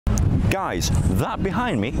Guys, that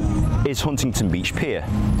behind me is Huntington Beach Pier.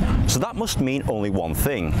 So that must mean only one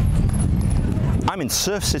thing. I'm in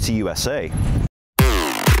Surf City, USA.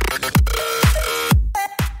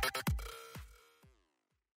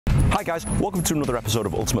 Hi guys, welcome to another episode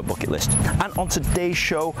of Ultimate Bucket List. And on today's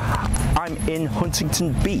show, I'm in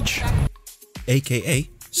Huntington Beach, aka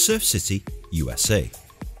Surf City, USA.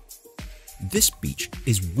 This beach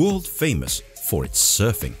is world famous for its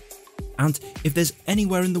surfing. And if there's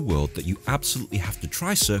anywhere in the world that you absolutely have to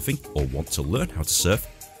try surfing or want to learn how to surf,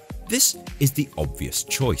 this is the obvious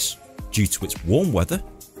choice due to its warm weather,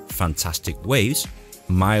 fantastic waves,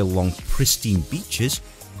 mile-long pristine beaches,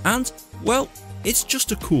 and, well, it's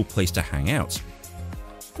just a cool place to hang out.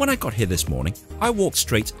 When I got here this morning, I walked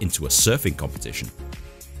straight into a surfing competition.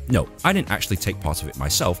 No, I didn't actually take part of it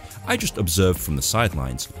myself, I just observed from the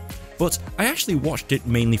sidelines. But I actually watched it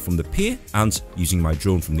mainly from the pier and using my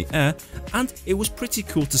drone from the air, and it was pretty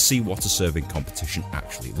cool to see what a surfing competition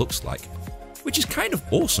actually looks like. Which is kind of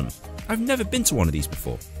awesome. I've never been to one of these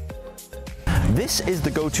before. This is the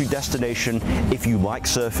go-to destination if you like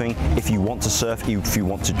surfing, if you want to surf, if you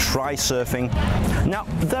want to try surfing. Now,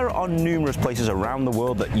 there are numerous places around the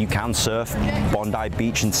world that you can surf. Bondi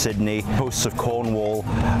Beach in Sydney, coasts of Cornwall,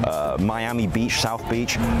 Miami Beach, South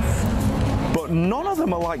Beach. But none of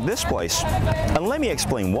them are like this place. And let me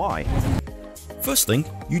explain why. First thing,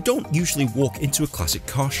 you don't usually walk into a classic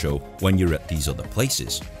car show when you're at these other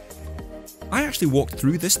places. I actually walked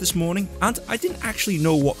through this morning and I didn't actually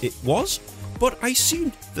know what it was, but I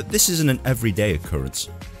assumed that this isn't an everyday occurrence.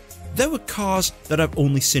 There were cars that I've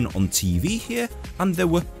only seen on TV here, and there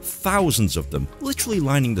were thousands of them literally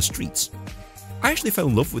lining the streets. I actually fell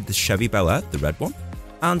in love with this Chevy Bel Air, the red one,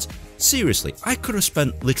 and seriously, I could have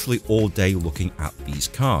spent literally all day looking at these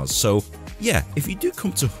cars. So yeah, if you do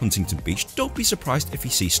come to Huntington Beach, don't be surprised if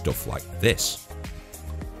you see stuff like this.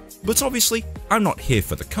 But obviously, I'm not here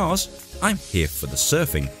for the cars, I'm here for the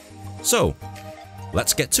surfing. So,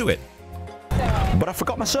 let's get to it. But I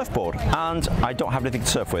forgot my surfboard and I don't have anything to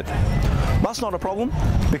surf with. That's not a problem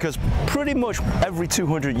because pretty much every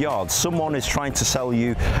 200 yards someone is trying to sell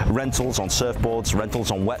you rentals on surfboards,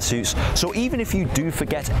 rentals on wetsuits. So even if you do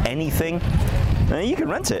forget anything, you can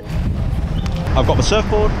rent it. I've got my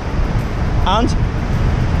surfboard and,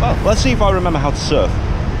 well, let's see if I remember how to surf.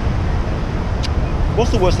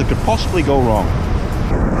 What's the worst that could possibly go wrong?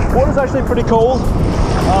 Water's actually pretty cold.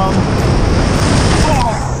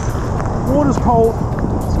 Water's cold.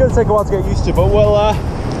 It's going to take a while to get used to, but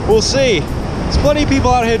we'll see. There's plenty of people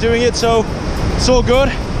out here doing it, so it's all good.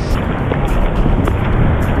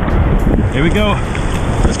 Here we go.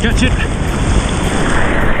 Let's catch it.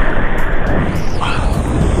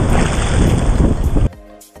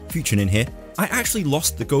 Future in here, I actually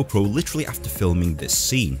lost the GoPro literally after filming this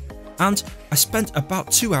scene. And I spent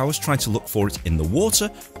about 2 hours trying to look for it in the water,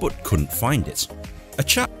 but couldn't find it. A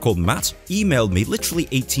chap called Matt emailed me literally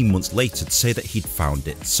 18 months later to say that he'd found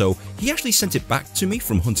it, so he actually sent it back to me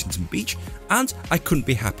from Huntington Beach, and I couldn't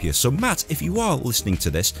be happier. So Matt, if you are listening to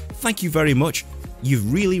this, thank you very much.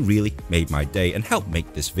 You've really made my day and helped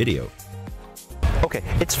make this video. Okay,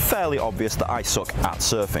 it's fairly obvious that I suck at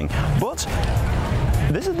surfing, but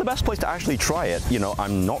this is the best place to actually try it. You know,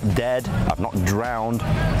 I'm not dead, I've not drowned,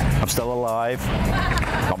 I'm still alive,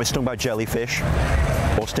 not been stung by jellyfish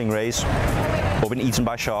or stingrays, or been eaten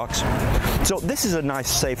by sharks. So this is a nice,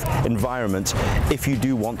 safe environment if you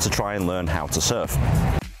do want to try and learn how to surf.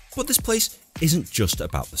 But this place isn't just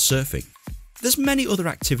about the surfing. There's many other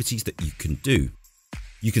activities that you can do.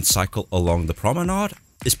 You can cycle along the promenade,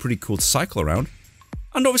 it's pretty cool to cycle around.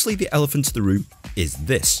 And obviously the elephant in the room is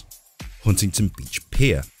this, Huntington Beach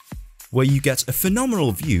Pier, where you get a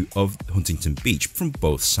phenomenal view of Huntington Beach from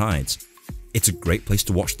both sides. It's a great place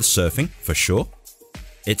to watch the surfing, for sure.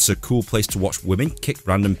 It's a cool place to watch women kick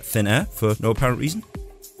random thin air for no apparent reason.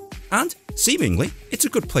 And, seemingly, it's a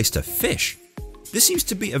good place to fish. This seems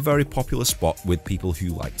to be a very popular spot with people who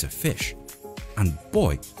like to fish. And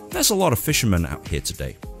boy, there's a lot of fishermen out here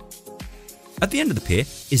today. At the end of the pier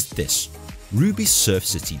is this, Ruby's Surf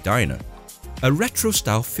City Diner. A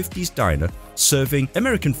retro-style 50s diner serving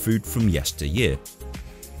American food from yesteryear.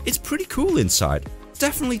 It's pretty cool inside,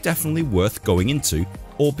 definitely worth going into,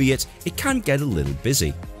 albeit it can get a little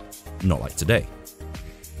busy. Not like today.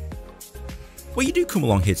 When you do come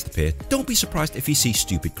along here to the pier, don't be surprised if you see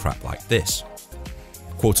stupid crap like this.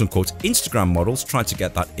 Quote-unquote Instagram models trying to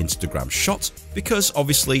get that Instagram shot, because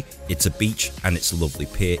obviously it's a beach and it's a lovely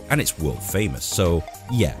pier and it's world famous, so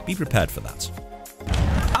yeah, be prepared for that.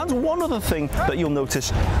 And one other thing that you'll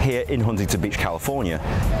notice here in Huntington Beach, California,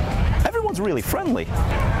 everyone's really friendly.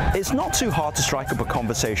 it's not too hard to strike up a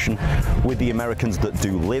conversation with the Americans that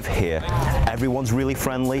do live here. Everyone's really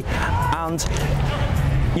friendly, and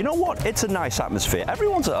you know what? It's a nice atmosphere.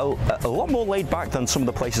 Everyone's a lot more laid back than some of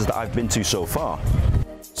the places that I've been to so far.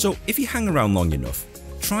 So if you hang around long enough,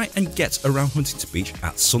 try and get around Huntington Beach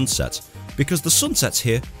at sunset, because the sunsets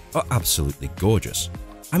here are absolutely gorgeous.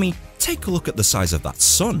 I mean, take a look at the size of that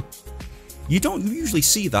sun. You don't usually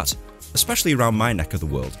see that, especially around my neck of the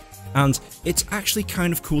world, and it's actually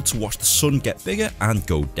kind of cool to watch the sun get bigger and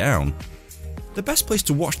go down. The best place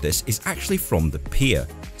to watch this is actually from the pier,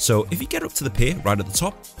 so if you get up to the pier right at the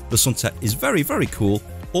top, the sunset is very cool,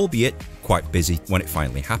 albeit quite busy when it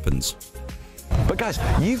finally happens. But guys,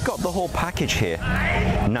 you've got the whole package here.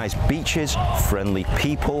 Nice beaches, friendly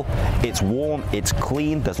people, it's warm, it's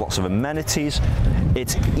clean, there's lots of amenities,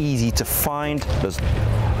 it's easy to find,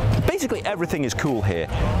 basically everything is cool here.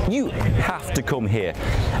 You have to come here.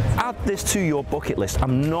 Add this to your bucket list,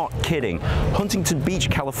 I'm not kidding. Huntington Beach,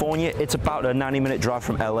 California, it's about a 90-minute drive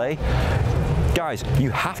from LA. Guys, you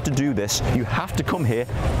have to do this, you have to come here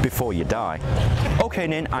before you die. Okay,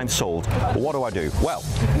 Nin, I'm sold. What do? Well,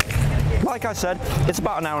 like I said, it's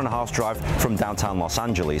about an hour and a half drive from downtown Los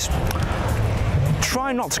Angeles.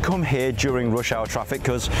 Try not to come here during rush hour traffic,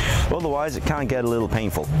 because otherwise it can get a little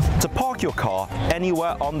painful. To park your car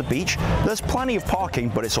anywhere on the beach, there's plenty of parking,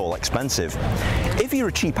 but it's all expensive. If you're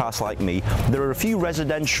a cheap ass like me, there are a few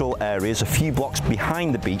residential areas a few blocks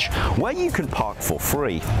behind the beach where you can park for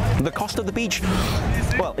free. The cost of the beach?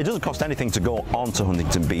 Well, it doesn't cost anything to go onto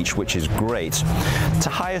Huntington Beach, which is great. To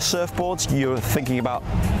hire surfboards, you're thinking about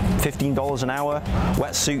 $15 an hour,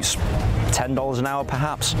 wetsuits, $10 an hour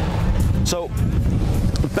perhaps. So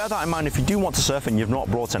bear that in mind. If you do want to surf and you've not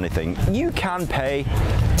brought anything, you can pay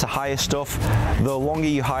to hire stuff. The longer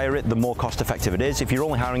you hire it, the more cost effective it is. If you're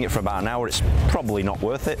only hiring it for about an hour, it's probably not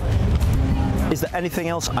worth it. Is there anything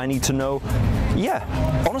else I need to know? Yeah,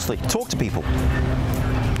 honestly, talk to people.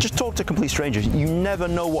 Just talk to complete strangers. You never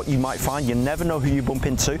know what you might find. You never know who you bump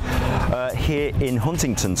into here in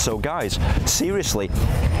Huntington. So guys, seriously,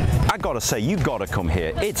 I gotta say, you gotta come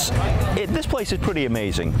here. This place is pretty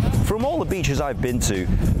amazing. From all the beaches I've been to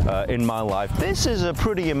in my life, this is a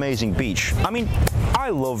pretty amazing beach. I mean, I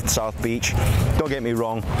loved South Beach, don't get me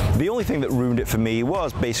wrong. The only thing that ruined it for me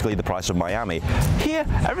was basically the price of Miami. Here,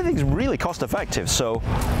 everything's really cost effective. So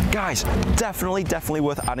guys, definitely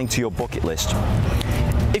worth adding to your bucket list.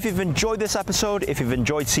 If you've enjoyed this episode, if you've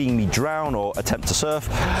enjoyed seeing me drown or attempt to surf,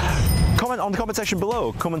 comment on the comment section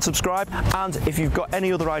below, come and subscribe, and if you've got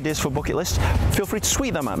any other ideas for bucket lists, feel free to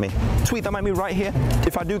tweet them at me. Tweet them at me right here.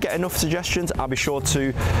 If I do get enough suggestions, I'll be sure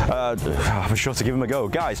to give them a go.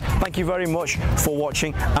 Guys, thank you very much for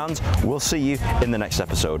watching, and we'll see you in the next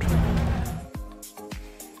episode.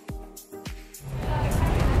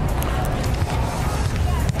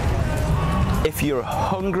 If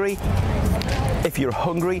you're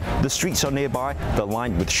hungry, the streets are nearby, they're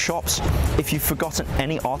lined with shops. If you've forgotten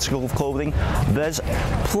any article of clothing, there's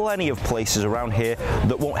plenty of places around here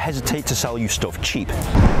that won't hesitate to sell you stuff cheap.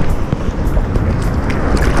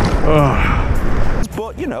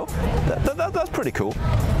 But, you know, that's pretty cool.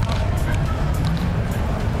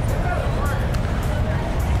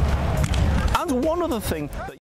 And one other thing that